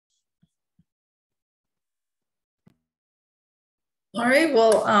All right,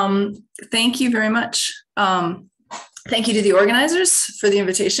 well, thank you very much. Thank you to the organizers for the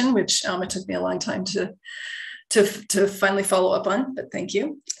invitation, which it took me a long time to finally follow up on, but thank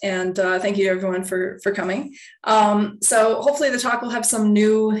you. And thank you to everyone for coming. So hopefully the talk will have some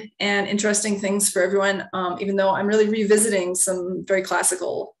new and interesting things for everyone, even though I'm really revisiting some very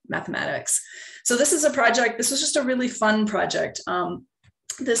classical mathematics. So this is a project, this was just a really fun project.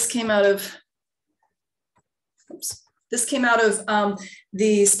 This came out of,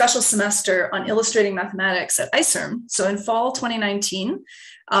 the special semester on illustrating mathematics at ICERM. So in fall 2019,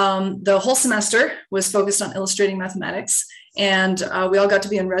 the whole semester was focused on illustrating mathematics, and we all got to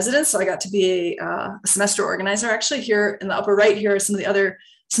be in residence. So I got to be a semester organizer. Actually, here in the upper right here are some of the other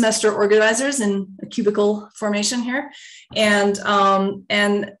semester organizers in a cubicle formation here. And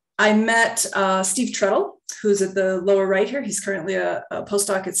I met Steve Trettel, who's at the lower right here. He's currently a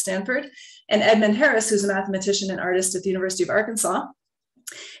postdoc at Stanford, and Edmund Harriss, who's a mathematician and artist at the University of Arkansas.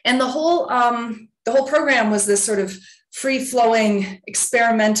 And the whole program was this sort of free-flowing,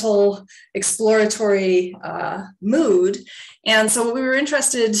 experimental, exploratory mood. And so what we were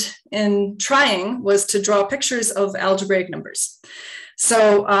interested in trying was to draw pictures of algebraic numbers.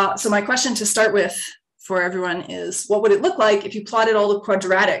 So my question to start with for everyone is, what would it look like if you plotted all the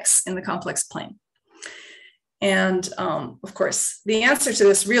quadratics in the complex plane? And of course, the answer to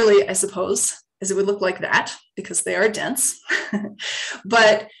this really, I suppose, is it would look like that because they are dense.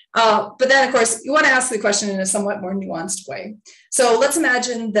 But then, of course, you want to ask the question in a somewhat more nuanced way. So let's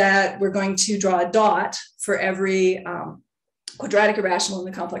imagine that we're going to draw a dot for every quadratic irrational in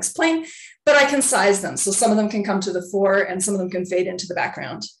the complex plane, but I can size them. So some of them can come to the fore and some of them can fade into the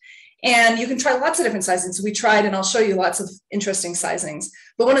background. And you can try lots of different sizings. So we tried, and I'll show you lots of interesting sizings.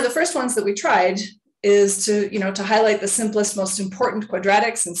 But one of the first ones that we tried is to highlight the simplest, most important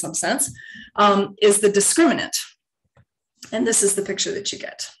quadratics in some sense, is the discriminant. And this is the picture that you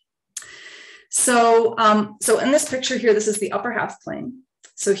get. So in this picture here, this is the upper half plane.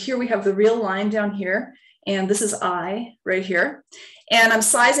 So here we have the real line down here, and this is I right here. And I'm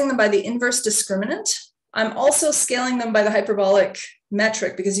sizing them by the inverse discriminant. I'm also scaling them by the hyperbolic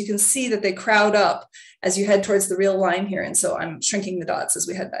metric because you can see that they crowd up as you head towards the real line here. And so I'm shrinking the dots as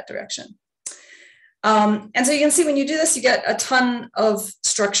we head that direction. And so you can see when you do this, you get a ton of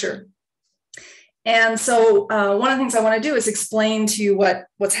structure. And so one of the things I want to do is explain to you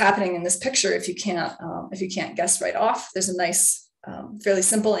what's happening in this picture if you can't guess right off. There's a nice, fairly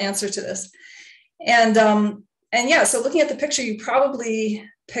simple answer to this. And yeah, so looking at the picture, you probably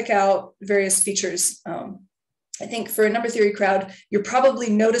pick out various features. I think for a number theory crowd, you're probably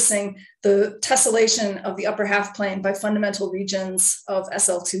noticing the tessellation of the upper half plane by fundamental regions of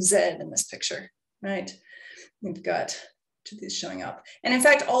SL2Z in this picture. Right, we've got two of these showing up. And in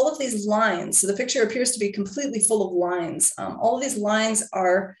fact, all of these lines, so the picture appears to be completely full of lines. All of these lines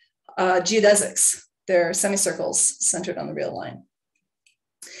are geodesics. They're semicircles centered on the real line.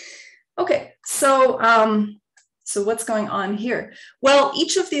 Okay, so what's going on here? Well,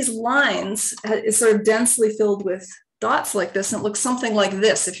 each of these lines is sort of densely filled with dots like this, and it looks something like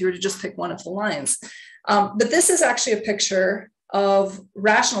this if you were to just pick one of the lines. But this is actually a picture of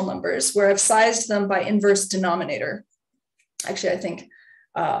rational numbers where I've sized them by inverse denominator. Actually, I think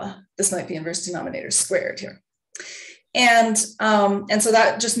this might be inverse denominator squared here. And so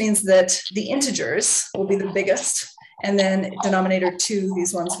that just means that the integers will be the biggest, and then denominator 2,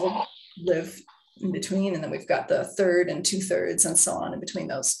 these ones will live in between, and then we've got the third and 2/3 and so on in between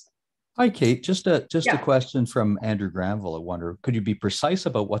those. Hi, Kate. Just a question from Andrew Granville. I wonder, could you be precise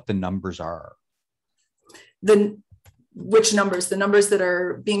about what the numbers are? Which numbers? The numbers that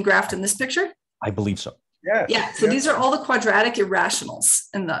are being graphed in this picture? I believe so. Yes. Yeah. So these are all the quadratic irrationals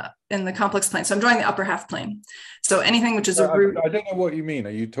in the complex plane. So I'm drawing the upper half plane. So anything which is a root. I don't know what you mean.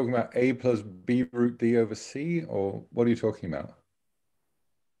 Are you talking about a plus b root d over c, or what are you talking about?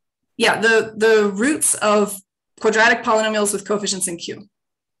 Yeah, the roots of quadratic polynomials with coefficients in Q.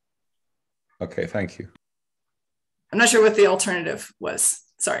 Okay, thank you. I'm not sure what the alternative was.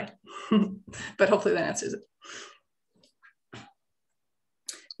 Sorry, but hopefully that answers it.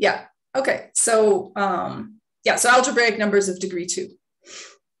 Yeah. Okay. So so algebraic numbers of degree 2.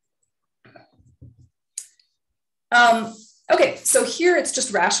 Okay. So here it's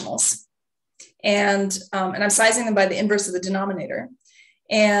just rationals, and I'm sizing them by the inverse of the denominator,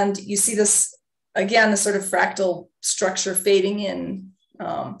 and you see this again, the sort of fractal structure fading in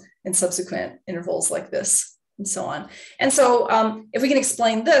subsequent intervals like this, and so on. And so if we can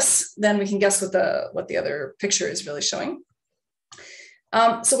explain this, then we can guess what the other picture is really showing.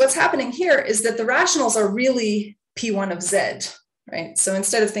 So what's happening here is that the rationals are really P1 of Z. right? So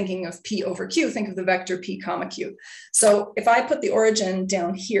instead of thinking of P over Q, think of the vector P comma Q. So if I put the origin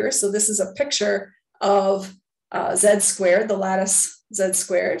down here, so this is a picture of Z squared, the lattice Z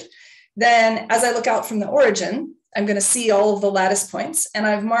squared, then as I look out from the origin, I'm going to see all of the lattice points, and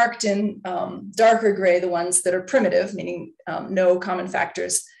I've marked in darker gray the ones that are primitive, meaning no common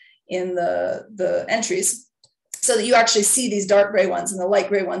factors in the entries, so that you actually see these dark gray ones, and the light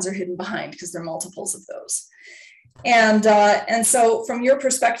gray ones are hidden behind because they're multiples of those. And so from your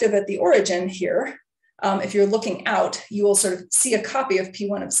perspective at the origin here, if you're looking out, you will sort of see a copy of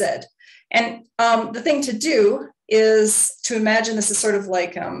P1 of Z. And the thing to do is to imagine this is sort of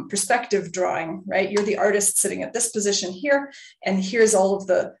like perspective drawing, right? You're the artist sitting at this position here, and here's all of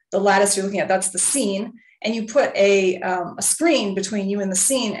the lattice you're looking at, that's the scene. And you put a screen between you and the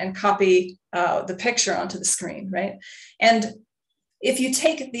scene and copy the picture onto the screen, right? And if you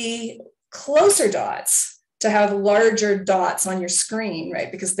take the closer dots to have larger dots on your screen,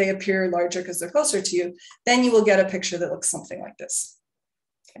 right? Because they appear larger because they're closer to you, then you will get a picture that looks something like this.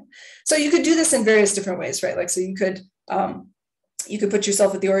 Okay. So you could do this in various different ways, right? Like, so you could put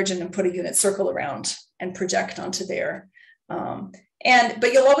yourself at the origin and put a unit circle around and project onto there.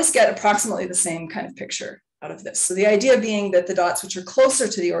 But you'll always get approximately the same kind of picture out of this. So the idea being that the dots which are closer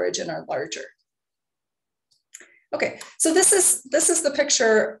to the origin are larger. Okay, so this is the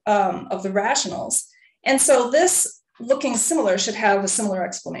picture of the rationals. And so this, looking similar, should have a similar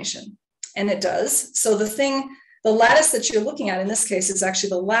explanation. And it does. So the lattice that you're looking at in this case is actually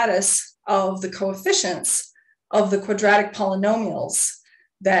the lattice of the coefficients of the quadratic polynomials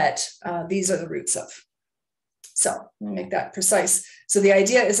that these are the roots of. So let me make that precise. So the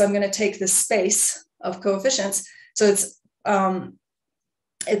idea is I'm going to take this space of coefficients. So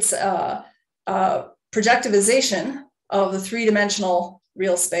it's a projectivization of the three-dimensional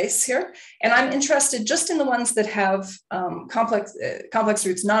real space here. And I'm interested just in the ones that have complex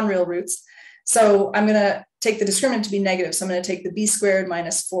roots, non-real roots. So I'm going to take the discriminant to be negative. So I'm going to take the b squared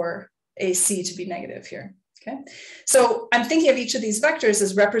minus 4ac to be negative here. Okay. So I'm thinking of each of these vectors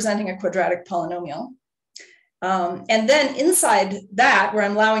as representing a quadratic polynomial. And then inside that, where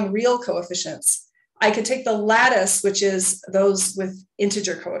I'm allowing real coefficients, I could take the lattice, which is those with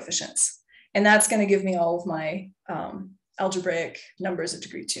integer coefficients. And that's going to give me all of my algebraic numbers of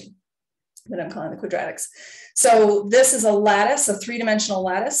degree 2 that I'm calling the quadratics. So this is a lattice, a three-dimensional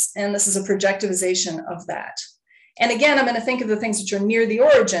lattice, and this is a projectivization of that. And again, I'm going to think of the things which are near the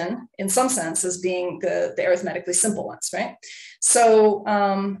origin in some sense as being the arithmetically simple ones, right? So,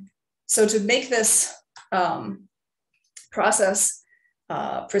 so to make this process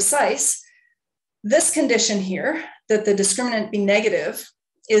precise, this condition here, that the discriminant be negative,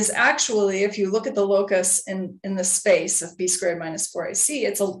 is actually, if you look at the locus in the space of b squared minus 4ac,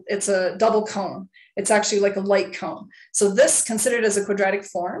 it's a double cone. It's actually like a light cone. So this, considered as a quadratic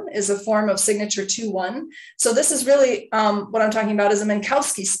form, is a form of signature 2-1. So this is really what I'm talking about is a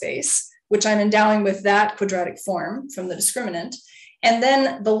Minkowski space, which I'm endowing with that quadratic form from the discriminant. And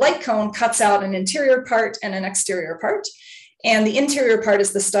then the light cone cuts out an interior part and an exterior part. And the interior part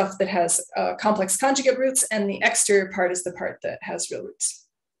is the stuff that has complex conjugate roots, and the exterior part is the part that has real roots.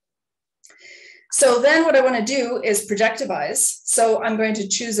 So then what I want to do is projectivize. So I'm going to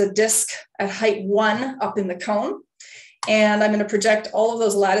choose a disk at height 1 up in the cone, and I'm going to project all of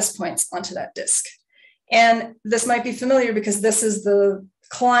those lattice points onto that disk. And this might be familiar because this is the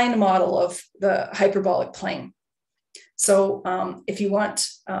Klein model of the hyperbolic plane. So if you want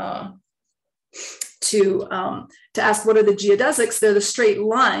to ask what are the geodesics, they're the straight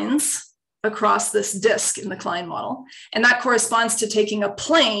lines across this disk in the Klein model. And that corresponds to taking a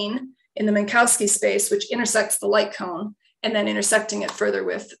plane in the Minkowski space, which intersects the light cone, and then intersecting it further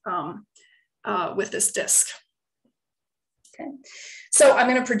with this disk. Okay, so I'm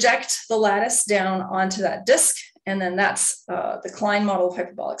going to project the lattice down onto that disk, and then that's the Klein model of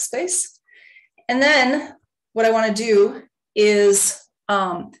hyperbolic space. And then what I want to do is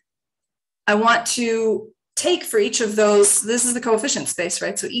I want to take for each of those, this is the coefficient space,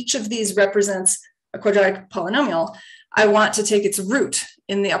 right? So each of these represents a quadratic polynomial. I want to take its root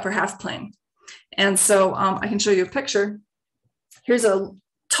in the upper half plane. And so I can show you a picture. Here's a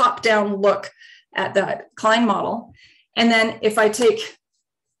top-down look at that Klein model. And then if I take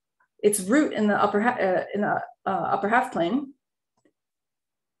its root in the upper half plane,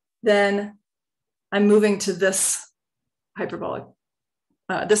 then I'm moving to this hyperbolic,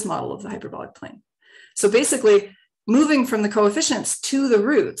 this model of the hyperbolic plane. So basically, moving from the coefficients to the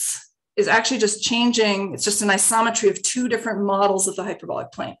roots is actually just changing, it's just an isometry of two different models of the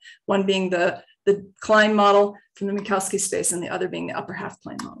hyperbolic plane, one being the Klein model from the Minkowski space and the other being the upper half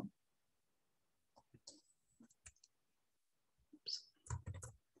plane model. Oops.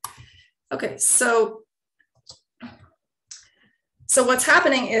 Okay, so what's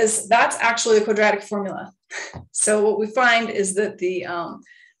happening is that's actually a quadratic formula. So what we find is that the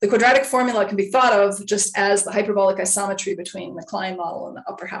quadratic formula can be thought of just as the hyperbolic isometry between the Klein model and the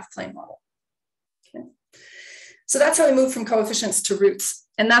upper half plane model. Okay. So that's how we move from coefficients to roots.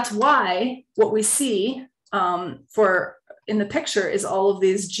 And that's why what we see in the picture is all of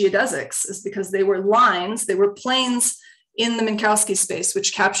these geodesics, is because they were lines, they were planes in the Minkowski space,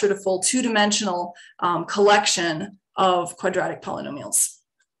 which captured a full two-dimensional collection of quadratic polynomials.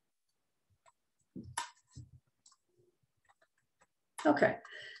 Okay,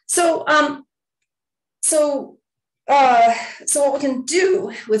 so what we can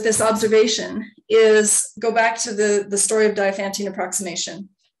do with this observation is go back to the story of Diophantine approximation.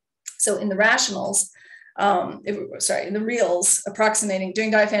 So in the rationals, in the reals,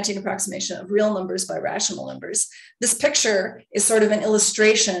 doing Diophantine approximation of real numbers by rational numbers, this picture is sort of an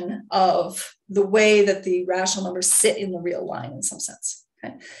illustration of the way that the rational numbers sit in the real line in some sense.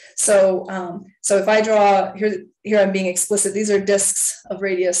 Okay. So if I draw here I'm being explicit. These are disks of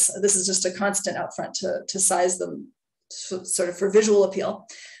radius. This is just a constant out front to size them sort of for visual appeal,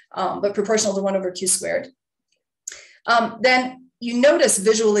 but proportional to 1 over q squared. Then you notice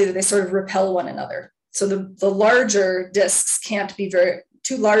visually that they sort of repel one another. So the larger disks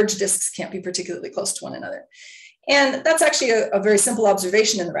two large disks can't be particularly close to one another. And that's actually a very simple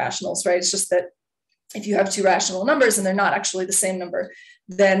observation in the rationals, right? It's just that if you have two rational numbers and they're not actually the same number,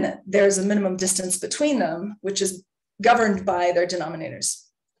 then there's a minimum distance between them, which is governed by their denominators.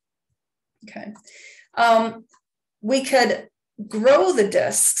 Okay. We could grow the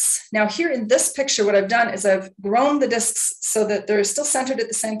disks. Now here in this picture, what I've done is I've grown the disks so that they're still centered at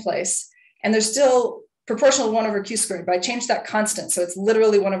the same place and they're still proportional to 1 over q squared, but I changed that constant. So it's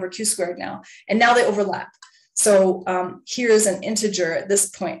literally 1 over q squared now, and now they overlap. So here's an integer at this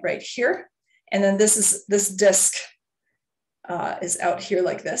point right here. And then this disk is out here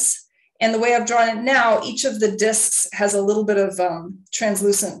like this. And the way I've drawn it now, each of the disks has a little bit of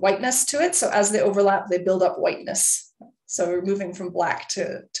translucent whiteness to it. So as they overlap, they build up whiteness. So we're moving from black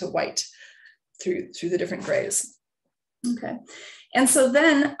to white through the different grays. Okay. And so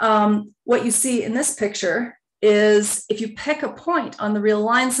then what you see in this picture is if you pick a point on the real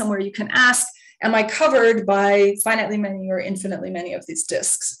line somewhere, you can ask, am I covered by finitely many or infinitely many of these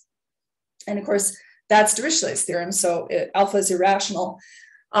disks? And of course, that's Dirichlet's theorem. So alpha is irrational.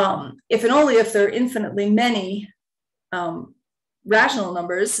 If and only if there are infinitely many rational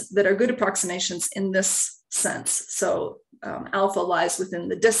numbers that are good approximations in this sense. So alpha lies within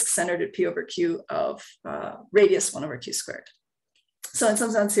the disk centered at p over q of radius 1 over q squared. So in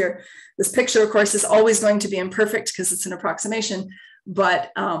some sense here, this picture, of course, is always going to be imperfect because it's an approximation.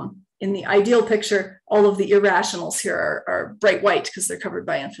 But in the ideal picture, all of the irrationals here are bright white because they're covered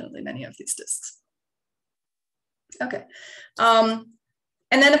by infinitely many of these disks. Okay. And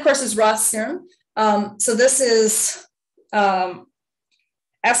then, of course, is Roth's theorem. So this is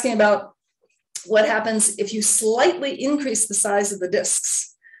asking about what happens if you slightly increase the size of the disks.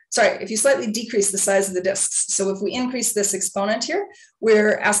 Sorry, if you slightly decrease the size of the disks. So if we increase this exponent here,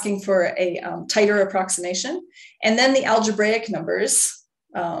 we're asking for a tighter approximation. And then the algebraic numbers,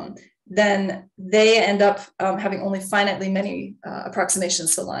 then they end up having only finitely many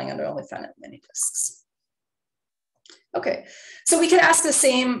approximations, so lying under only finitely many disks. Okay, so we could ask the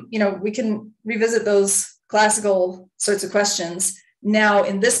same, we can revisit those classical sorts of questions now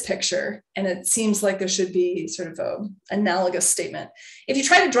in this picture, and it seems like there should be sort of an analogous statement. If you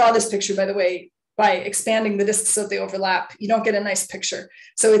try to draw this picture, by the way, by expanding the disks so that they overlap, you don't get a nice picture.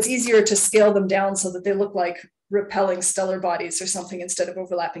 So it's easier to scale them down so that they look like repelling stellar bodies or something instead of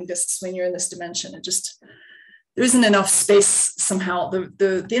overlapping disks when you're in this dimension. There isn't enough space somehow.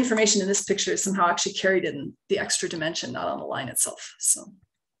 The information in this picture is somehow actually carried in the extra dimension, not on the line itself. So,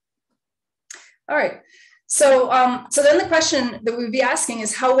 all right. So then the question that we'd be asking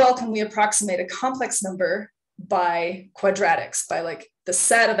is how well can we approximate a complex number by quadratics, by like the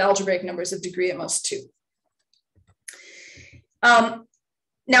set of algebraic numbers of degree at most 2.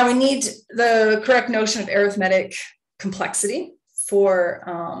 Now we need the correct notion of arithmetic complexity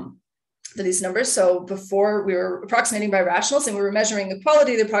for these numbers. So before we were approximating by rationals and we were measuring the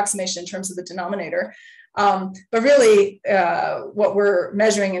quality of the approximation in terms of the denominator. But really what we're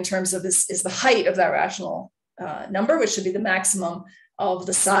measuring in terms of is the height of that rational number, which should be the maximum of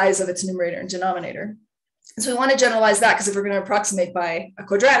the size of its numerator and denominator. And so we want to generalize that because if we're going to approximate by a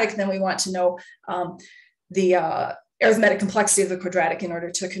quadratic, then we want to know the arithmetic complexity of the quadratic in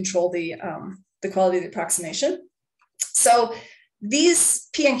order to control the quality of the approximation. So these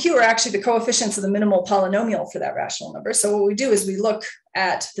P and Q are actually the coefficients of the minimal polynomial for that rational number. So what we do is we look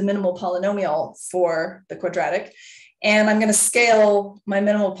at the minimal polynomial for the quadratic, and I'm going to scale my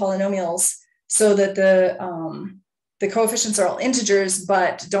minimal polynomials so that the coefficients are all integers,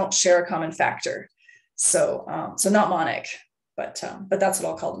 but don't share a common factor. So, so not monic, but that's what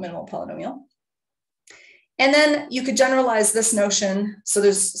I'll call the minimal polynomial. And then you could generalize this notion. So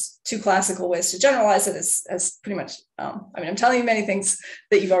there's two classical ways to generalize it as pretty much, I mean, I'm telling you many things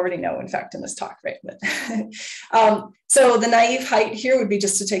that you already know, in fact, in this talk, right? But, so the naive height here would be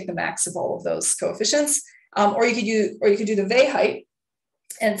just to take the max of all of those coefficients, or you could do the Weil height.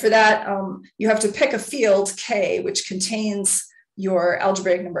 And for that, you have to pick a field K, which contains your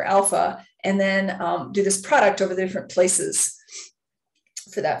algebraic number alpha, and then do this product over the different places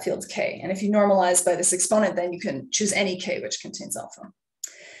for that field K. And if you normalize by this exponent, then you can choose any K which contains alpha.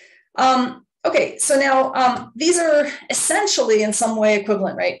 Okay, so now these are essentially in some way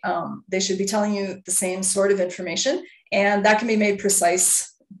equivalent, right? They should be telling you the same sort of information, and that can be made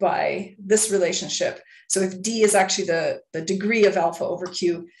precise by this relationship. So if D is actually the degree of alpha over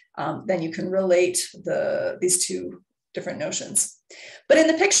Q, then you can relate these two different notions. But in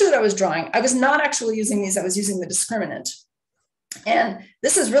the picture that I was drawing, I was not actually using these, I was using the discriminant. And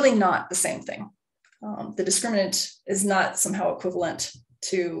this is really not the same thing. The discriminant is not somehow equivalent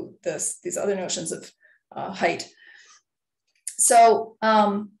to these other notions of height. So,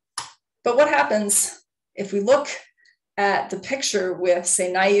 but what happens if we look at the picture with,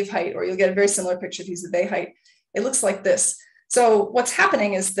 say, naive height, or you'll get a very similar picture if you use the Weil height, it looks like this. So what's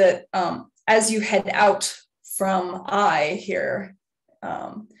happening is that as you head out from I here,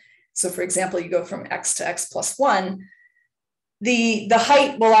 so for example, you go from X to X plus 1, the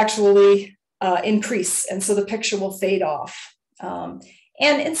height will actually increase, and so the picture will fade off.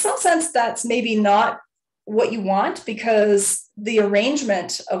 And in some sense, that's maybe not what you want, because the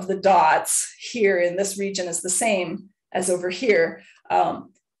arrangement of the dots here in this region is the same as over here.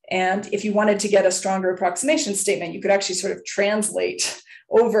 And if you wanted to get a stronger approximation statement, you could actually sort of translate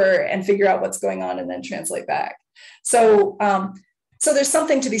over and figure out what's going on and then translate back. So, so there's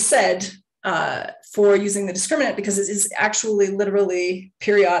something to be said for using the discriminant, because it is actually literally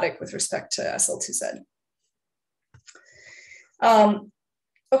periodic with respect to SL2Z.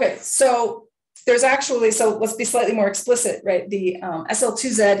 Okay, so there's actually, so let's be slightly more explicit, right? The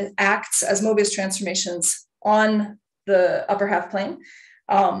SL2Z acts as Mobius transformations on the upper half plane.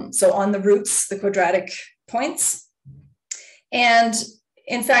 So on the roots, the quadratic points. And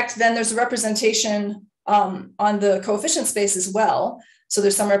in fact, then there's a representation on the coefficient space as well. So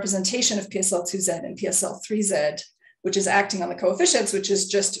there's some representation of PSL2Z and PSL3Z, which is acting on the coefficients, which is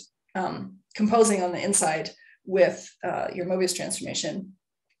just composing on the inside with your Mobius transformation.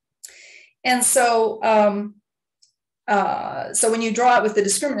 And so, so when you draw it with the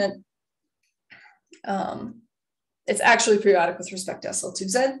discriminant, it's actually periodic with respect to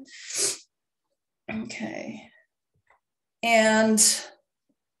SL2Z. Okay. And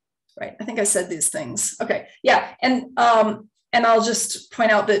right, I think I said these things. Okay, yeah, and I'll just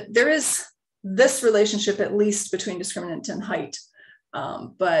point out that there is this relationship at least between discriminant and height,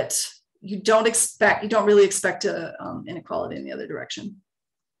 but you don't really expect a inequality in the other direction.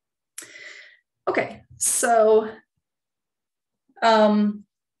 Okay, so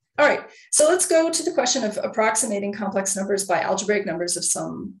all right, so let's go to the question of approximating complex numbers by algebraic numbers of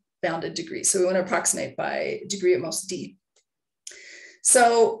some bounded degree. So we want to approximate by degree at most D.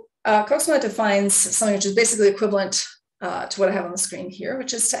 So Koksma defines something which is basically equivalent to what I have on the screen here,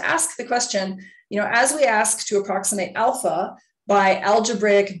 which is to ask the question, as we ask to approximate alpha by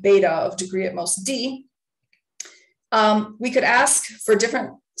algebraic beta of degree at most D, we could ask for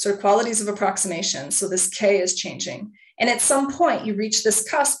different sort of qualities of approximation. So this K is changing. And at some point, you reach this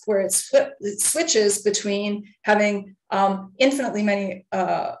cusp where it switches between having infinitely many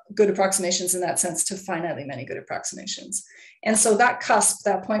good approximations in that sense to finitely many good approximations. And so that cusp,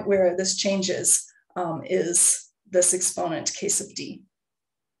 that point where this changes, is this exponent case of D.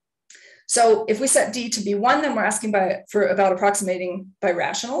 So if we set D to be 1, then we're asking about approximating by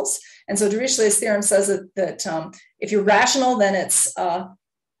rationals. And so Dirichlet's theorem says that if you're rational, then it's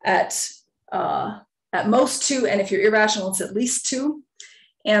at most 2, and if you're irrational, it's at least 2.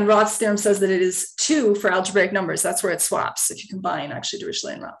 And Roth's theorem says that it is 2 for algebraic numbers. That's where it swaps if you combine actually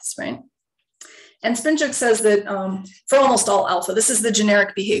Dirichlet and Roth's, right? And Spinjuk says that for almost all alpha, this is the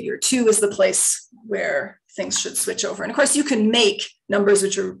generic behavior. 2 is the place where things should switch over. And of course, you can make numbers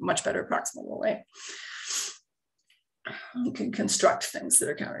which are much better approximable, right? You can construct things that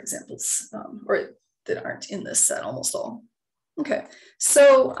are counterexamples or that aren't in this set, almost all. Okay,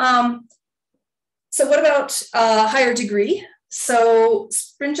 so so what about higher degree? So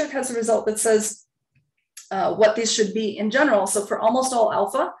Sprinchuk has a result that says what these should be in general. So for almost all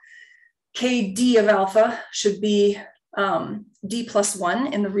alpha, KD of alpha should be D plus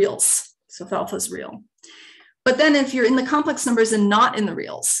 1 in the reals. So if alpha is real. But then if you're in the complex numbers and not in the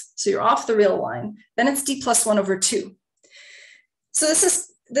reals, so you're off the real line, then it's D plus 1 over 2. So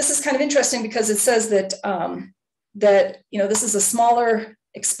this is kind of interesting because it says that this is a smaller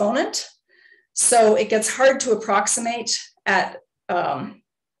exponent, so it gets hard to approximate at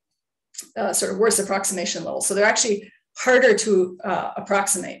sort of worse approximation level. So they're actually harder to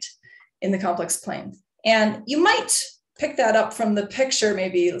approximate in the complex plane. And you might pick that up from the picture.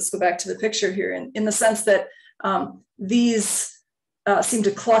 Maybe let's go back to the picture here in the sense that these seem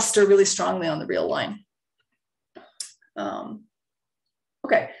to cluster really strongly on the real line.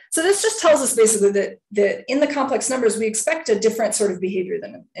 Okay, so this just tells us basically that in the complex numbers, we expect a different sort of behavior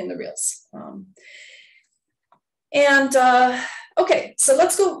than in the reals. Okay, so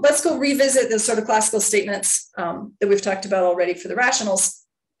let's go revisit the sort of classical statements that we've talked about already for the rationals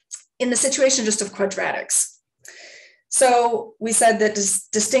in the situation just of quadratics. So we said that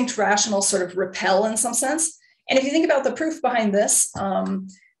distinct rationals sort of repel in some sense. And if you think about the proof behind this,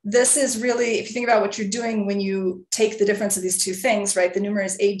 this is really, if you think about what you're doing when you take the difference of these two things, right? The numerator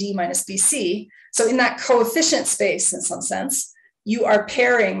is AD minus BC. So in that coefficient space, in some sense, you are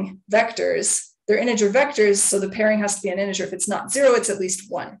pairing vectors. They're integer vectors, so the pairing has to be an integer. If it's not 0, it's at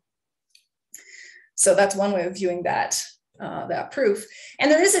least 1. So that's one way of viewing that proof. And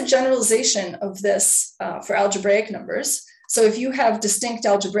there is a generalization of this for algebraic numbers. So if you have distinct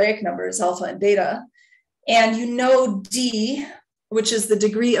algebraic numbers, alpha and beta, and you know D, which is the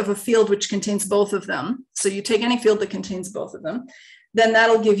degree of a field which contains both of them. So you take any field that contains both of them, then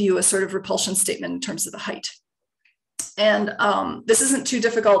that'll give you a sort of repulsion statement in terms of the height. And this isn't too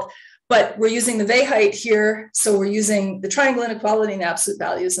difficult, but we're using the Weil height here. So we're using the triangle inequality and absolute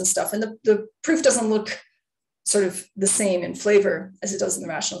values and stuff. And the proof doesn't look sort of the same in flavor as it does in the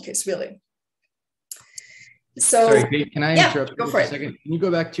rational case, really. So, sorry, Kate, can I interrupt go you for a it. second? Can you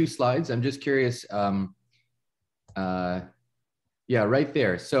go back 2 slides? I'm just curious. Yeah, right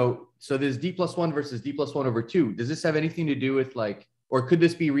there. So there's D plus 1 versus D plus 1 over 2. Does this have anything to do with like, or could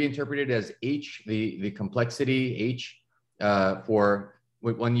this be reinterpreted as H, the complexity H for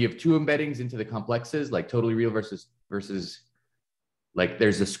when you have 2 embeddings into the complexes, like totally real versus like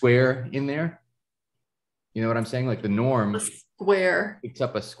there's a square in there? You know what I'm saying? Like the norm picks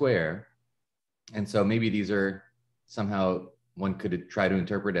up a square. And so maybe these are somehow one could try to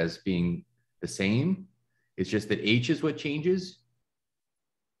interpret as being the same. It's just that H is what changes.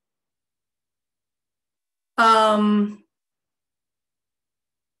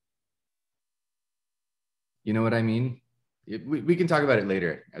 You know what I mean? We can talk about it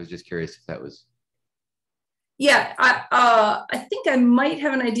later. I was just curious if that was. Yeah, I think I might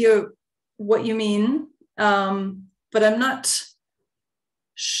have an idea what you mean, but I'm not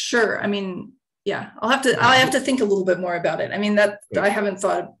sure. I mean, yeah, I'll have to think a little bit more about it. I mean, that I haven't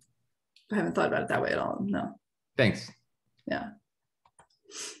thought about it that way at all. No. Thanks. Yeah.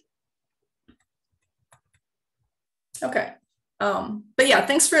 Okay. But yeah,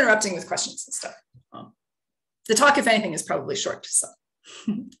 thanks for interrupting with questions and stuff. The talk, if anything, is probably short. So.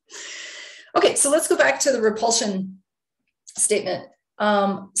 Okay, so let's go back to the repulsion statement.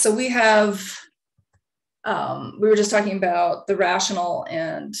 So we have, we were just talking about the rational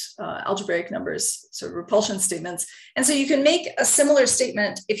and algebraic numbers, so repulsion statements. And so you can make a similar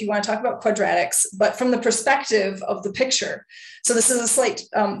statement if you want to talk about quadratics, but from the perspective of the picture. So this is a slight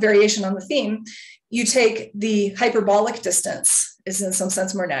variation on the theme. You take the hyperbolic distance, is in some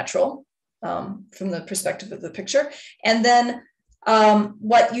sense more natural from the perspective of the picture. And then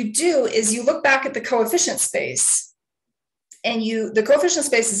what you do is you look back at the coefficient space, and the coefficient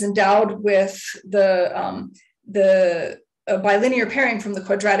space is endowed with the bilinear pairing from the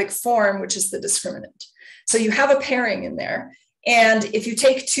quadratic form, which is the discriminant. So you have a pairing in there. And if you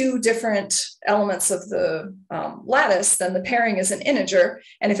take 2 different elements of the lattice, then the pairing is an integer.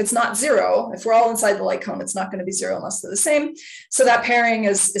 And if it's not 0, if we're all inside the light cone, it's not going to be 0 unless they're the same. So that pairing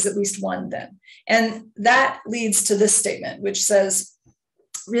is at least 1 then. And that leads to this statement, which says,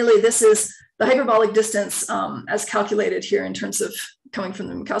 really, this is the hyperbolic distance as calculated here in terms of coming from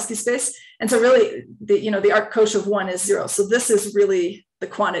the Minkowski space. And so really, the arc cosh of 1 is 0. So this is really the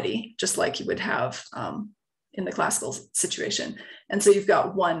quantity, just like you would have in the classical situation. And so you've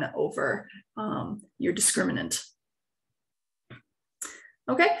got 1 over your discriminant.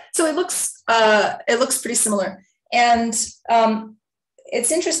 Okay, so it looks pretty similar. And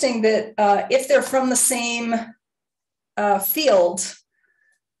it's interesting that if they're from the same field,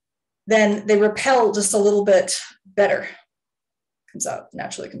 then they repel just a little bit better.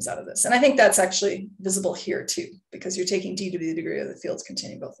 naturally comes out of this. And I think that's actually visible here too, because you're taking d to be the degree of the fields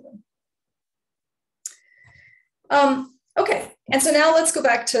containing both of them. Okay, and so now let's go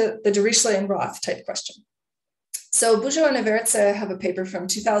back to the Dirichlet and Roth type question. So Bujo and Everetse have a paper from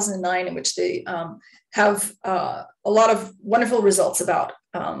 2009 in which they have a lot of wonderful results about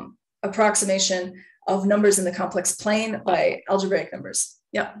approximation of numbers in the complex plane by algebraic numbers.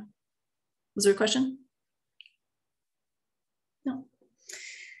 Yeah. Was there a question? No.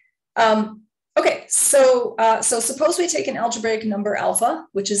 Okay, so suppose we take an algebraic number alpha,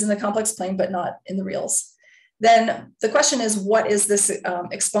 which is in the complex plane but not in the reals. Then the question is, what is this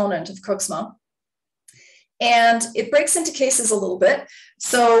exponent of Koxma? And it breaks into cases a little bit.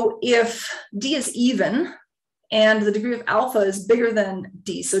 So if d is even and the degree of alpha is bigger than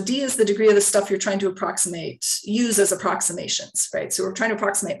d, so d is the degree of the stuff you're trying to approximate, use as approximations, right? So we're trying to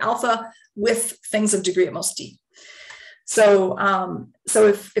approximate alpha with things of degree at most d. So,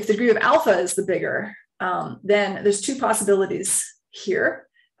 if the degree of alpha is the bigger, then there's two possibilities here.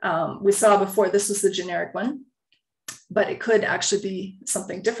 We saw before this was the generic one, but it could actually be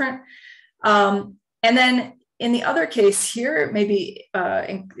something different. And then in the other case here, maybe,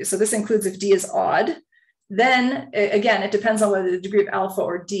 so this includes if d is odd, then again, it depends on whether the degree of alpha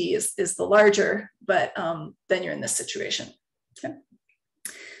or d is the larger, but then you're in this situation. Okay.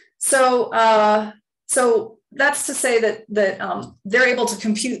 So that's to say that they're able to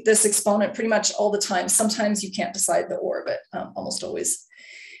compute this exponent pretty much all the time. Sometimes you can't decide the or, but almost always.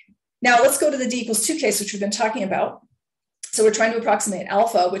 Now let's go to the d equals 2 case, which we've been talking about. So we're trying to approximate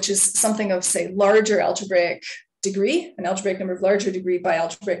alpha, which is something of, say, larger algebraic degree, an algebraic number of larger degree by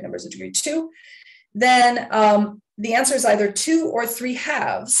algebraic numbers of degree 2. Then the answer is either 2 or 3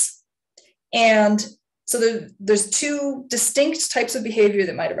 halves. And so there's two distinct types of behavior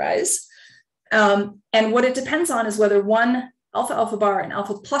that might arise. And what it depends on is whether one alpha alpha bar and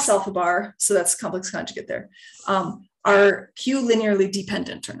alpha plus alpha bar, so that's complex conjugate there, are Q linearly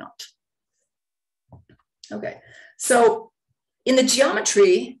dependent or not. Okay, so in the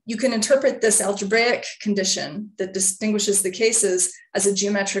geometry, you can interpret this algebraic condition that distinguishes the cases as a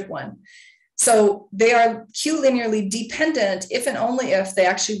geometric one. So they are Q linearly dependent if and only if they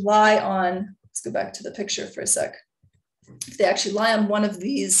actually lie on, let's go back to the picture for a sec. If they actually lie on one of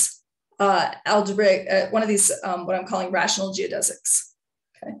these algebraic, one of these, what I'm calling rational geodesics.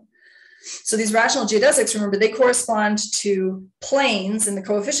 Okay. So these rational geodesics, remember, they correspond to planes in the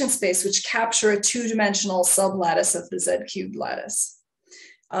coefficient space, which capture a two-dimensional sublattice of the Z cubed lattice.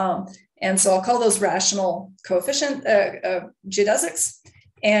 And so I'll call those rational coefficient geodesics.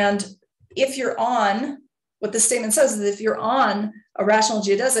 And if you're on, what this statement says is if you're on a rational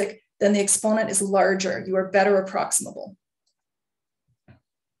geodesic, then the exponent is larger. You are better approximable.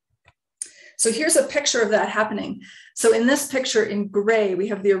 So here's a picture of that happening. So in this picture in gray, we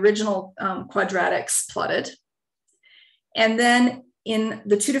have the original quadratics plotted. And then in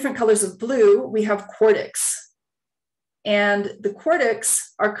the two different colors of blue, we have quartics. And the quartics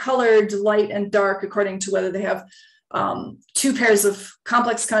are colored light and dark according to whether they have two pairs of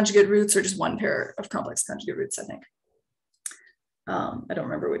complex conjugate roots or just one pair of complex conjugate roots, I think. I don't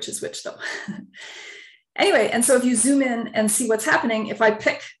remember which is which though. Anyway, and so if you zoom in and see what's happening, if I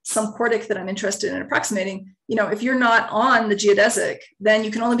pick some quartic that I'm interested in approximating, you know, if you're not on the geodesic, then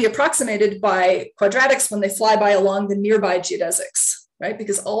you can only be approximated by quadratics when they fly by along the nearby geodesics, right?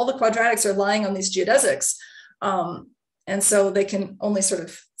 Because all the quadratics are lying on these geodesics. And so they can only sort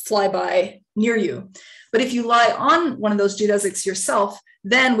of fly by near you. But if you lie on one of those geodesics yourself,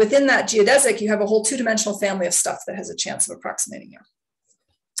 then within that geodesic, you have a whole two-dimensional family of stuff that has a chance of approximating you.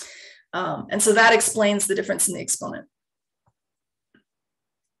 And so that explains the difference in the exponent.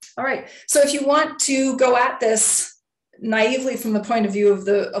 All right, so if you want to go at this naively from the point of view of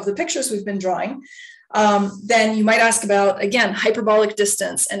the pictures we've been drawing, then you might ask about, again, hyperbolic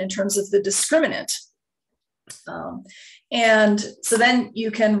distance and in terms of the discriminant. And so then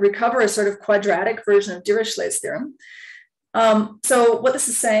you can recover a sort of quadratic version of Dirichlet's theorem. So what this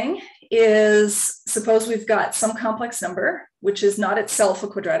is saying is, suppose we've got some complex number, which is not itself a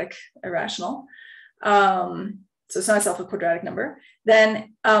quadratic irrational. So it's not itself a quadratic number.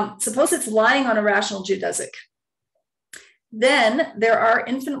 Then suppose it's lying on a rational geodesic. Then there are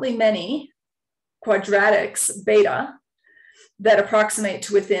infinitely many quadratics beta that approximate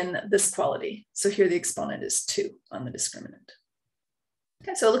to within this quality. So here the exponent is 2 on the discriminant.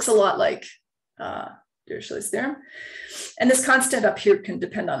 Okay, so it looks a lot like Dirichlet's theorem. And this constant up here can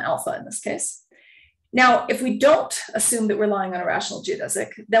depend on alpha in this case. Now, if we don't assume that we're lying on a rational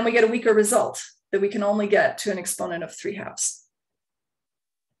geodesic, then we get a weaker result that we can only get to an exponent of 3 halves.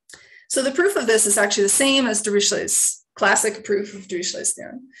 So the proof of this is actually the same as Dirichlet's classic proof of Dirichlet's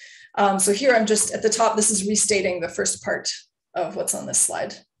theorem. So here I'm just at the top, this is restating the first part of what's on this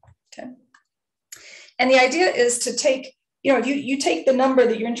slide, okay? And the idea is to take, if you take the number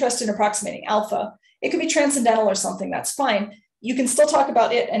that you're interested in approximating, alpha, it could be transcendental or something, that's fine. You can still talk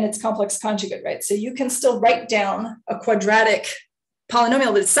about it and its complex conjugate, right? So you can still write down a quadratic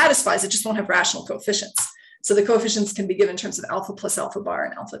polynomial that it satisfies, it just won't have rational coefficients. So the coefficients can be given in terms of alpha plus alpha bar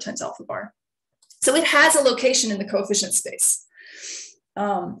and alpha times alpha bar. So it has a location in the coefficient space.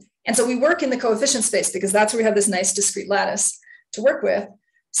 And so we work in the coefficient space because that's where we have this nice discrete lattice to work with.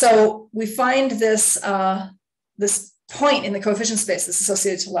 So we find this, this point in the coefficient space that's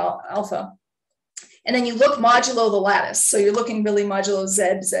associated to alpha. And then you look modulo the lattice. So you're looking really modulo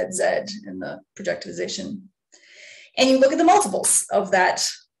z, z, z in the projectivization. And you look at the multiples of that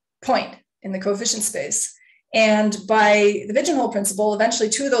point in the coefficient space. And by the pigeonhole principle, eventually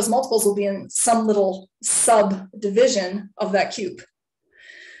two of those multiples will be in some little subdivision of that cube.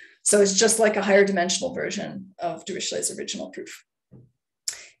 So it's just like a higher dimensional version of Dirichlet's original proof.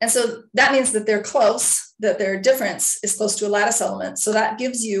 And so that means that they're close, that their difference is close to a lattice element. So that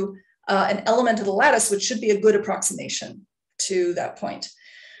gives you an element of the lattice, which should be a good approximation to that point.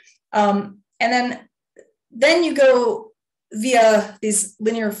 And then you go via these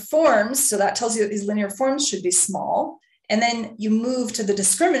linear forms. So that tells you that these linear forms should be small. And then you move to the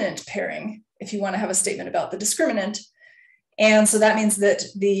discriminant pairing if you want to have a statement about the discriminant. And so that means that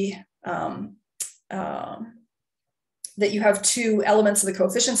that you have two elements of the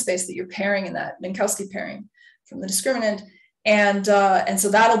coefficient space that you're pairing in that Minkowski pairing from the discriminant. And so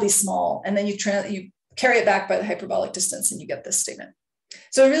that'll be small. And then you carry it back by the hyperbolic distance and you get this statement.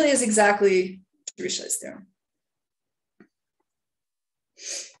 So it really is exactly Dirichlet's theorem.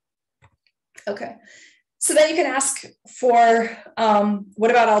 Okay, so then you can ask for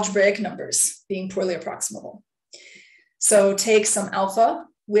what about algebraic numbers being poorly approximable? So take some alpha,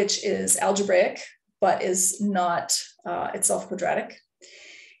 which is algebraic, but is not itself quadratic.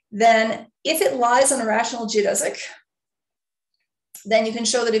 Then if it lies on a rational geodesic, then you can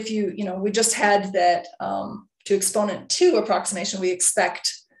show that if we just had that to exponent 2 approximation, we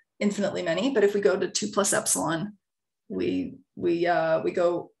expect infinitely many, but if we go to 2 plus epsilon, we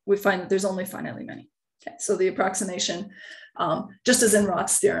find that there's only finitely many. Okay, so the approximation, just as in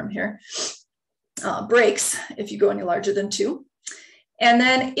Roth's theorem here, breaks if you go any larger than 2. And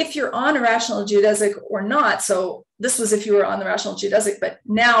then if you're on a rational geodesic or not, so this was if you were on the rational geodesic, but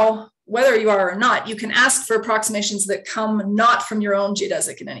now whether you are or not, you can ask for approximations that come not from your own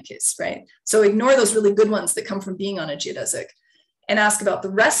geodesic in any case, right? So ignore those really good ones that come from being on a geodesic and ask about the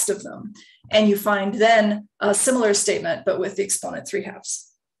rest of them. And you find then a similar statement, but with the exponent 3/2.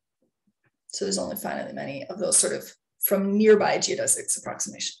 So there's only finitely many of those sort of from nearby geodesics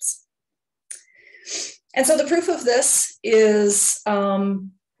approximations. And so the proof of this is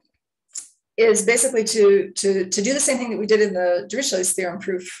basically to do the same thing that we did in the Dirichlet's theorem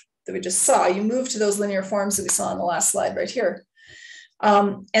proof that we just saw. You move to those linear forms that we saw on the last slide right here.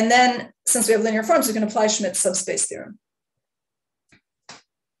 And then since we have linear forms, we can apply Schmidt's subspace theorem.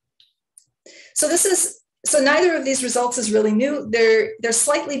 So neither of these results is really new. They're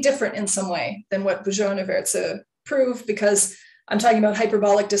slightly different in some way than what Bujold and Avertse proved, because I'm talking about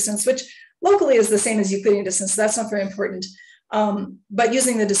hyperbolic distance, which locally is the same as Euclidean distance, so that's not very important, but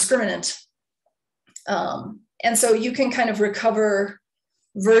using the discriminant. And so you can kind of recover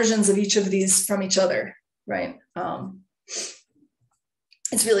versions of each of these from each other, right?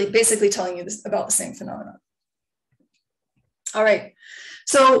 It's really basically telling you about the same phenomenon. All right,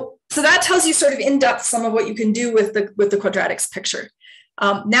 so that tells you sort of in depth some of what you can do with the quadratics picture.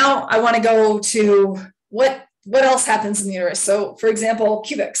 Now I want to go to what else happens in the universe. So for example,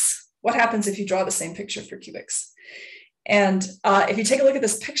 cubics. What happens if you draw the same picture for cubics? And if you take a look at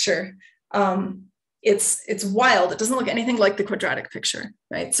this picture, it's wild. It doesn't look anything like the quadratic picture,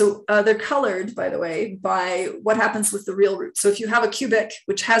 right? So they're colored, by the way, by what happens with the real root. So if you have a cubic,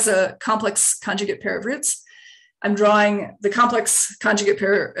 which has a complex conjugate pair of roots, I'm drawing the complex conjugate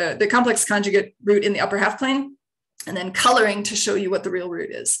pair, the complex conjugate root in the upper half plane, and then coloring to show you what the real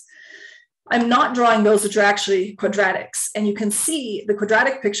root is. I'm not drawing those which are actually quadratics. And you can see the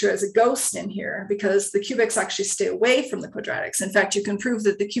quadratic picture as a ghost in here because the cubics actually stay away from the quadratics. In fact, you can prove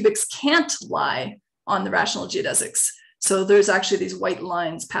that the cubics can't lie on the rational geodesics. So there's actually these white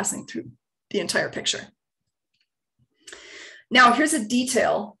lines passing through the entire picture. Now, here's a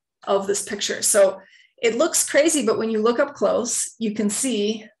detail of this picture. So it looks crazy, but when you look up close, you can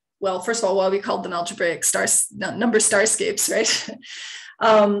see, well, first of all, why we called them algebraic number starscapes, right?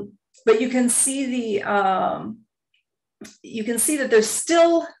 But you can see that there's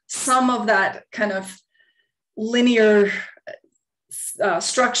still some of that kind of linear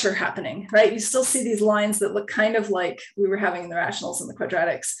structure happening, right? You still see these lines that look kind of like we were having in the rationals and the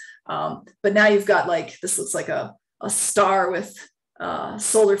quadratics. But now you've got like, this looks like a star with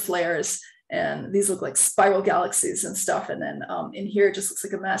solar flares, and these look like spiral galaxies and stuff. And then in here, it just looks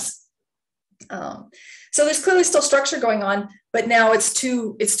like a mess. So there's clearly still structure going on, but now it's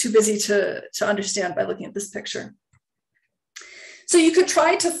too busy to understand by looking at this picture. So you could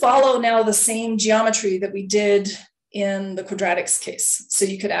try to follow now the same geometry that we did in the quadratics case. So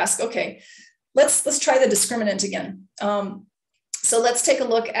you could ask, okay, let's try the discriminant again. So let's take a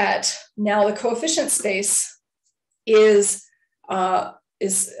look at now the coefficient space is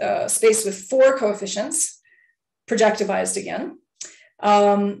space with 4 coefficients, projectivized again.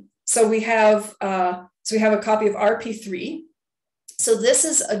 So we have a copy of RP3. So this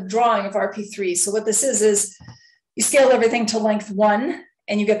is a drawing of RP3. So what this is you scale everything to length 1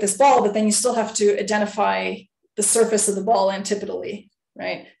 and you get this ball, but then you still have to identify the surface of the ball antipodally,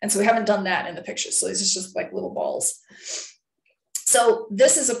 right? And so we haven't done that in the picture. So these are just like little balls. So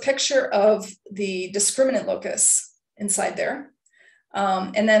this is a picture of the discriminant locus inside there.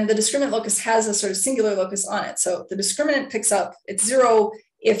 And then the discriminant locus has a sort of singular locus on it. So the discriminant picks up, it's 0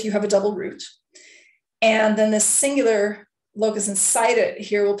 if you have a double root. And then this singular locus inside it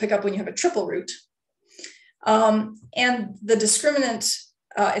here will pick up when you have a triple root. And the discriminant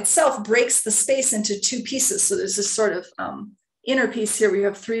itself breaks the space into 2 pieces. So there's this sort of inner piece here where you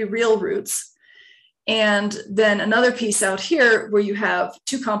have 3 real roots. And then another piece out here where you have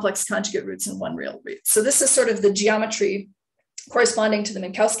 2 complex conjugate roots and 1 real root. So this is sort of the geometry corresponding to the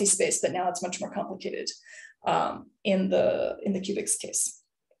Minkowski space, but now it's much more complicated in the cubics case.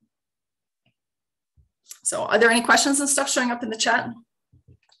 So are there any questions and stuff showing up in the chat?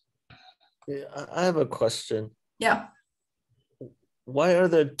 Yeah, I have a question. Yeah. Why are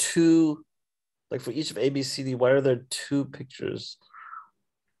there 2, like for each of A, B, C, D, why are there 2 pictures?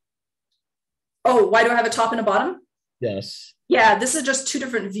 Oh, why do I have a top and a bottom? Yes. Yeah, this is just 2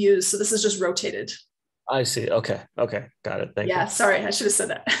 different views. So this is just rotated. I see. Okay. Okay. Got it. Thank you. Yeah, sorry, I should have said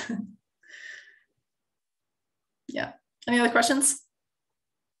that. Yeah. Any other questions?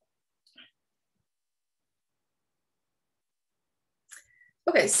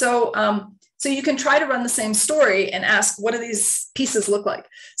 Okay, so you can try to run the same story and ask, what do these pieces look like?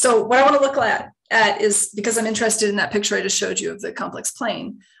 So what I want to look at is, because I'm interested in that picture I just showed you of the complex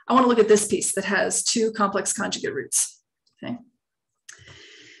plane, I want to look at this piece that has 2 complex conjugate roots. Okay.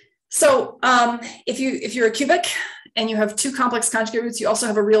 So if you're a cubic and you have 2 complex conjugate roots, you also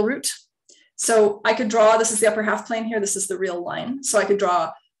have a real root. So I could draw, this is the upper half plane here, this is the real line. So I could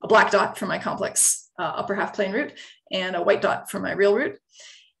draw a black dot for my complex upper half plane root and a white dot for my real root.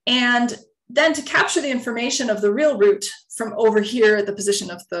 And then to capture the information of the real root from over here at the position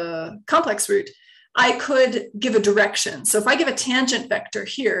of the complex root, I could give a direction. So if I give a tangent vector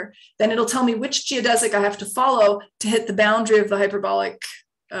here, then it'll tell me which geodesic I have to follow to hit the boundary of the hyperbolic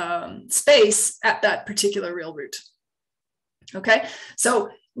space at that particular real root. Okay, so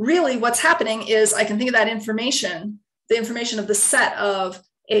really what's happening is I can think of that information, the information of the set of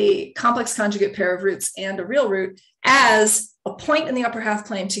a complex conjugate pair of roots and a real root, as a point in the upper half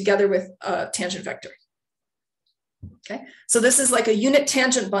plane together with a tangent vector. Okay, so this is like a unit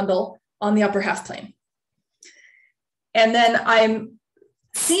tangent bundle on the upper half plane. And then I'm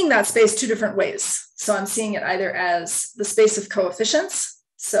seeing that space 2 different ways. So I'm seeing it either as the space of coefficients.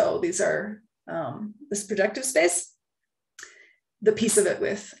 So these are this projective space, the piece of it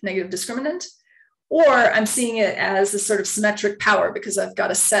with negative discriminant, or I'm seeing it as a sort of symmetric power because I've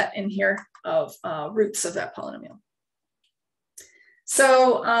got a set in here of roots of that polynomial.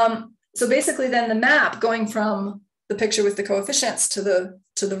 So, so basically then the map going from the picture with the coefficients to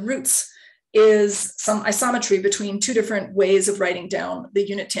the roots is some isometry between 2 different ways of writing down the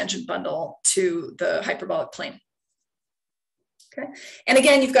unit tangent bundle to the hyperbolic plane. Okay, and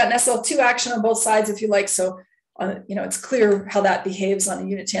again, you've got an SL2 action on both sides if you like. So, you know, it's clear how that behaves on a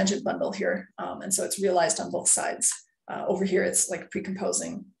unit tangent bundle here. And so it's realized on both sides. Over here, it's like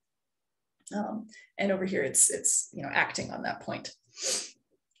precomposing. And over here, it's you know, acting on that point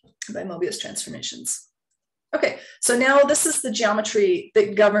by Mobius transformations. Okay, so now this is the geometry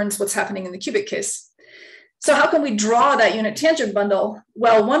that governs what's happening in the cubic case. So how can we draw that unit tangent bundle?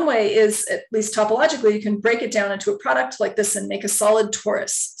 Well, one way is, at least topologically, you can break it down into a product like this and make a solid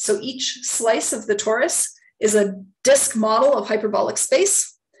torus. So each slice of the torus is a disk model of hyperbolic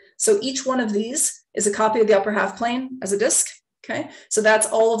space. So each one of these is a copy of the upper half plane as a disk. Okay, so that's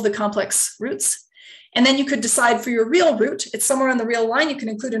all of the complex roots. And then you could decide for your real root, it's somewhere on the real line, you can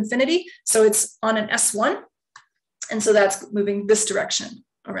include infinity. So it's on an S1. And so that's moving this direction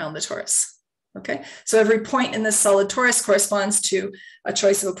around the torus. Okay, so every point in this solid torus corresponds to a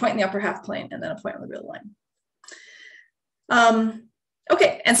choice of a point in the upper half plane and then a point on the real line.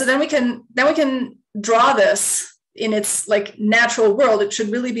 Okay, and so then we can draw this in its like natural world. It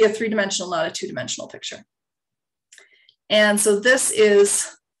should really be a three-dimensional, not a two-dimensional picture. And so this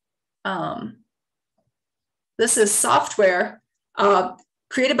is software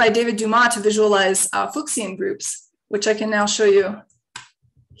created by David Dumas to visualize Fuchsian groups, which I can now show you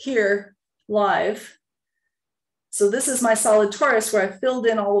here live. So this is my solid torus where I filled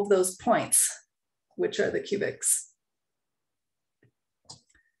in all of those points, which are the cubics.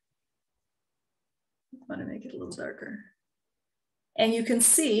 I want to make it a little darker. And you can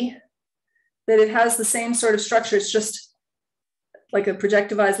see that it has the same sort of structure. It's just like a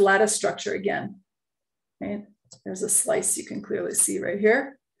projectivized lattice structure again. Right? There's a slice you can clearly see right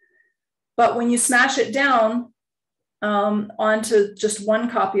here. But when you smash it down onto just one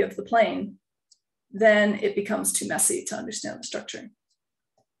copy of the plane, then it becomes too messy to understand the structure.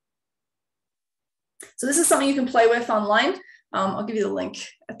 So this is something you can play with online. I'll give you the link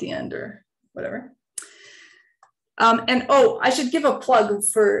at the end or whatever. And oh, I should give a plug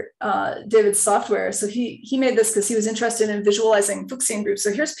for David's software. So he made this because he was interested in visualizing Fuchsian groups.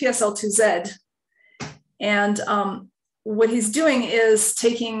 So here's PSL2Z. And what he's doing is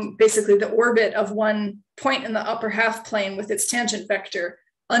taking basically the orbit of one point in the upper half plane with its tangent vector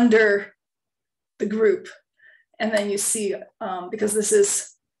under the group. And then you see, because this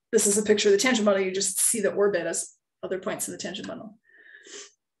is a picture of the tangent bundle, you just see the orbit as other points in the tangent bundle.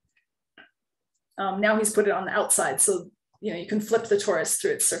 Now he's put it on the outside, so you can flip the torus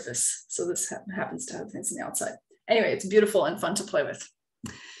through its surface. So this happens to have things on the outside. Anyway, it's beautiful and fun to play with.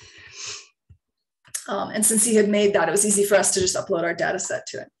 And since he had made that, it was easy for us to just upload our data set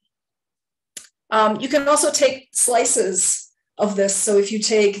to it. You can also take slices of this. So if you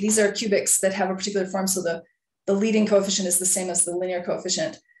take, these are cubics that have a particular form, so the leading coefficient is the same as the linear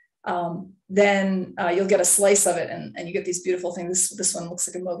coefficient, then you'll get a slice of it and you get these beautiful things. This one looks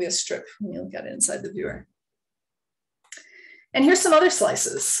like a Mobius strip when you look at it inside the viewer. And here's some other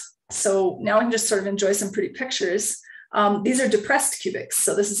slices. So now we can just sort of enjoy some pretty pictures. These are depressed cubics.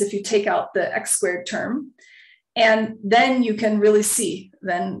 So this is if you take out the x squared term, and then you can really see,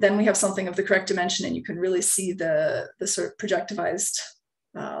 then we have something of the correct dimension and you can really see the sort of projectivized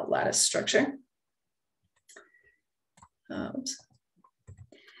lattice structure. Oops.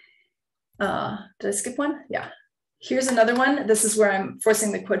 Did I skip one? Yeah. Here's another one. This is where I'm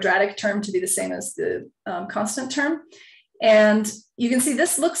forcing the quadratic term to be the same as the constant term. And you can see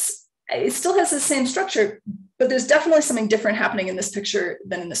this looks, it still has the same structure, but there's definitely something different happening in this picture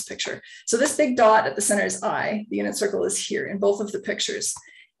than in this picture. So this big dot at the center is I, the unit circle is here in both of the pictures.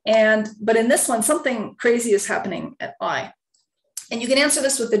 But in this one, something crazy is happening at I. And you can answer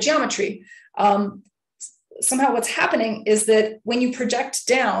this with the geometry. Somehow what's happening is that when you project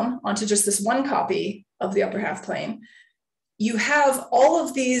down onto just this one copy of the upper half plane, you have all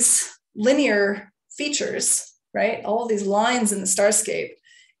of these linear features, right? All of these lines in the starscape.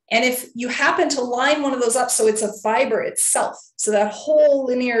 And if you happen to line one of those up so it's a fiber itself, so that whole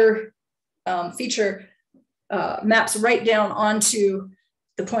linear feature maps right down onto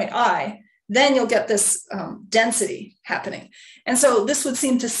the point I, then you'll get this density happening. And so this would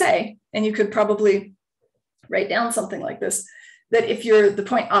seem to say, and you could probably write down something like this, that if you're the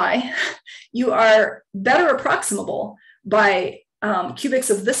point I, you are better approximable by cubics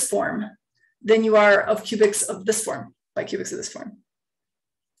of this form than you are of cubics of this form, by cubics of this form.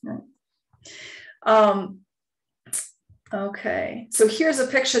 Okay, so here's a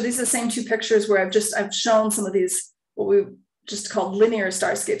picture. These are the same two pictures where I've shown some of these, what we just called linear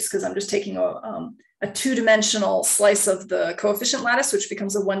starscapes, because I'm just taking a two-dimensional slice of the coefficient lattice, which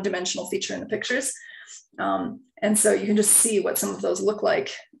becomes a one-dimensional feature in the pictures. And so you can just see what some of those look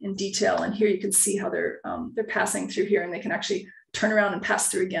like in detail. And here you can see how they're passing through here, and they can actually turn around and pass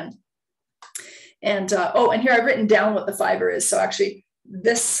through again. And and here I've written down what the fiber is. So actually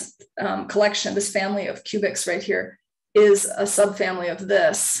this collection, this family of cubics right here is a subfamily of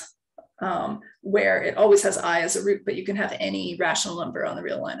this, where it always has I as a root, but you can have any rational number on the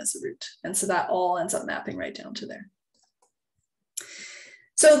real line as a root. And so that all ends up mapping right down to there.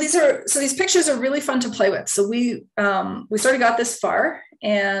 So these pictures are really fun to play with. So we sort of got this far,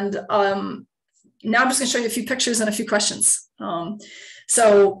 and now I'm just going to show you a few pictures and a few questions.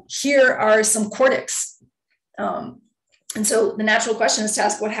 So here are some quartics, and so the natural question is to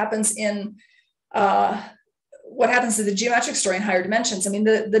ask what happens to the geometric story in higher dimensions. I mean,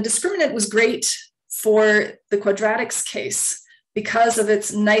 the discriminant was great for the quadratics case because of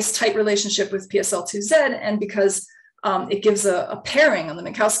its nice tight relationship with PSL2Z, and because It gives a pairing on the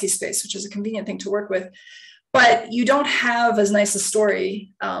Minkowski space, which is a convenient thing to work with. But you don't have as nice a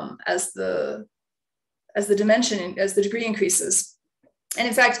story as the dimension, as the degree increases. And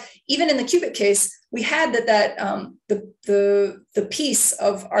in fact, even in the cubic case, we had the piece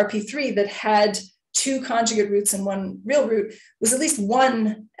of RP3 that had 2 conjugate roots and 1 real root was at least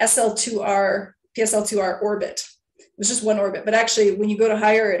 1 SL2R, PSL2R orbit. It was just 1 orbit, but actually when you go to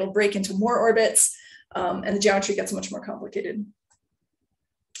higher, it'll break into more orbits and the geometry gets much more complicated.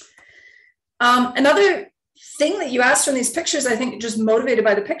 Another thing that you asked from these pictures, I think just motivated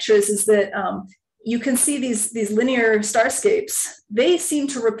by the pictures, is that you can see these linear starscapes. They seem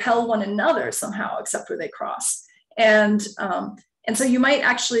to repel one another somehow, except where they cross. And so you might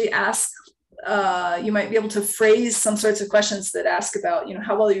actually ask, you might be able to phrase some sorts of questions that ask about,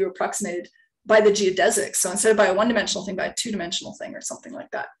 how well you approximated by the geodesics. So instead of by a 1-dimensional thing, by a 2-dimensional thing or something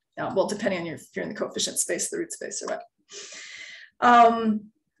like that. Well, depending on if you're in the coefficient space, the root space, or what.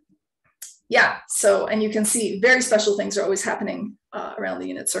 Yeah, so, and you can see very special things are always happening around the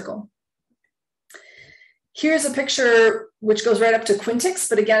unit circle. Here's a picture which goes right up to quintics,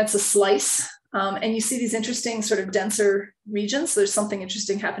 but again, it's a slice. And you see these interesting sort of denser regions. There's something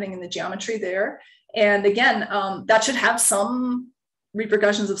interesting happening in the geometry there. And again, that should have some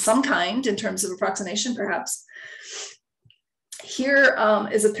repercussions of some kind in terms of approximation, perhaps. Here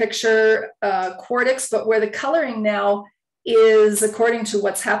is a picture, quartics, but where the coloring now is according to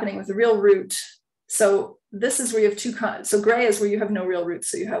what's happening with the real root. So this is where you have so gray is where you have no real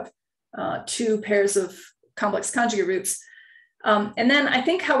roots. So you have 2 pairs of complex conjugate roots. And then I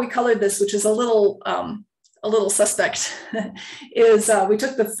think how we colored this, which is a little suspect, is we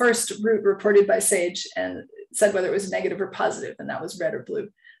took the first root reported by Sage and said whether it was negative or positive, and that was red or blue.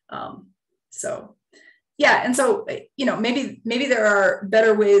 So yeah, and so maybe there are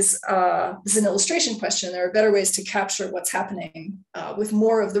better ways. This is an illustration question. There are better ways to capture what's happening with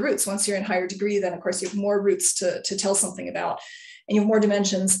more of the roots. Once you're in higher degree, then of course you have more roots to tell something about, and you have more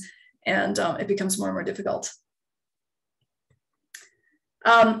dimensions, and it becomes more and more difficult.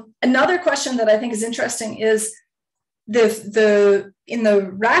 Another question that I think is interesting is in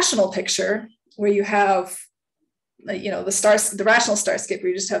the rational picture where you have the rational starscape where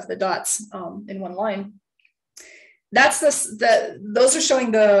you just have the dots in one line. Those are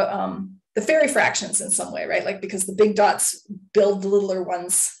showing the Ferry fractions in some way, right? Like, because the big dots build the littler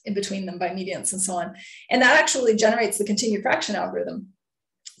ones in between them by medians and so on. And that actually generates the continued fraction algorithm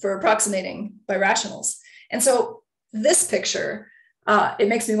for approximating birationals. And so this picture, it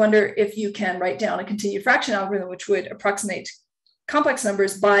makes me wonder if you can write down a continued fraction algorithm which would approximate complex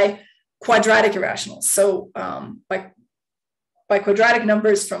numbers by quadratic irrationals. So by quadratic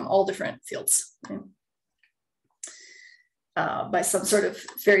numbers from all different fields. Okay. By some sort of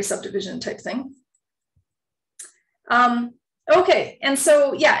Ferry subdivision type thing. Okay, and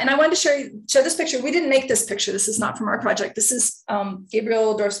so yeah, and I wanted to show this picture. We didn't make this picture. This is not from our project. This is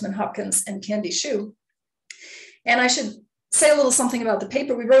Gabriel Dorfman Hopkins and Candy Shu. And I should say a little something about the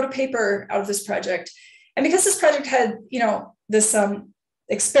paper. We wrote a paper out of this project, and because this project had this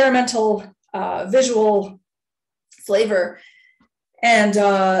experimental visual flavor, and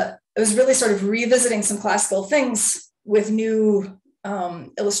it was really sort of revisiting some classical things with new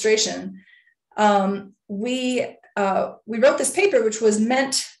illustration. We wrote this paper, which was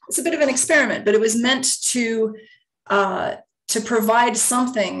meant, it's a bit of an experiment, but it was meant to provide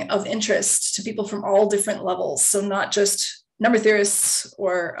something of interest to people from all different levels. So not just number theorists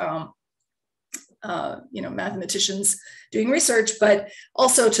or mathematicians doing research, but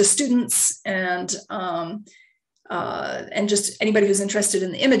also to students and just anybody who's interested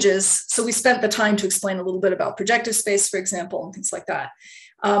in the images. So we spent the time to explain a little bit about projective space, for example, and things like that.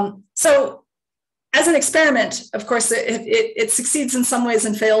 So as an experiment, of course, it succeeds in some ways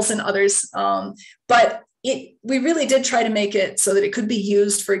and fails in others. But we really did try to make it so that it could be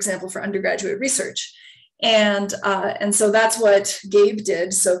used, for example, for undergraduate research. And so that's what Gabe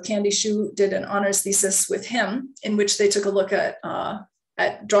did. So Candy Shu did an honors thesis with him in which they took a look at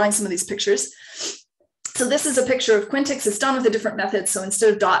drawing some of these pictures. So this is a picture of quintics. It's done with a different method. So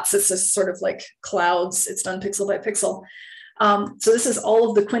instead of dots, it's just sort of like clouds. It's done pixel by pixel. So this is all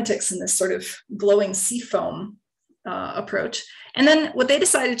of the quintics in this sort of glowing sea foam approach. And then what they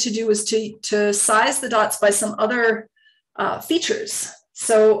decided to do was to size the dots by some other features.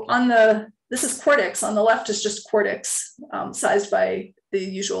 So this is quartics. On the left is just quartics sized by the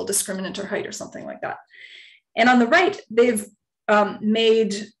usual discriminant or height or something like that. And on the right, they've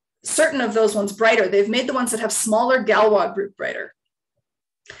made certain of those ones brighter. They've made the ones that have smaller Galois group brighter.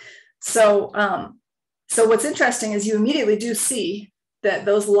 So what's interesting is you immediately do see that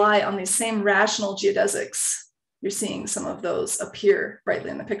those lie on these same rational geodesics you're seeing some of those appear brightly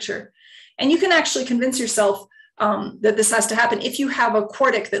in the picture. And you can actually convince yourself that this has to happen. If you have a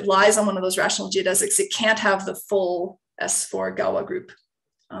quartic that lies on one of those rational geodesics, it can't have the full S4 Galois group.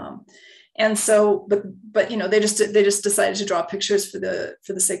 And so, but you know, they just decided to draw pictures for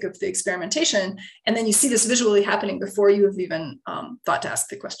the sake of the experimentation. And then you see this visually happening before you have even thought to ask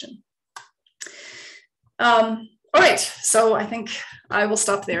the question. All right, so I think I will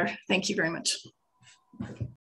stop there. Thank you very much.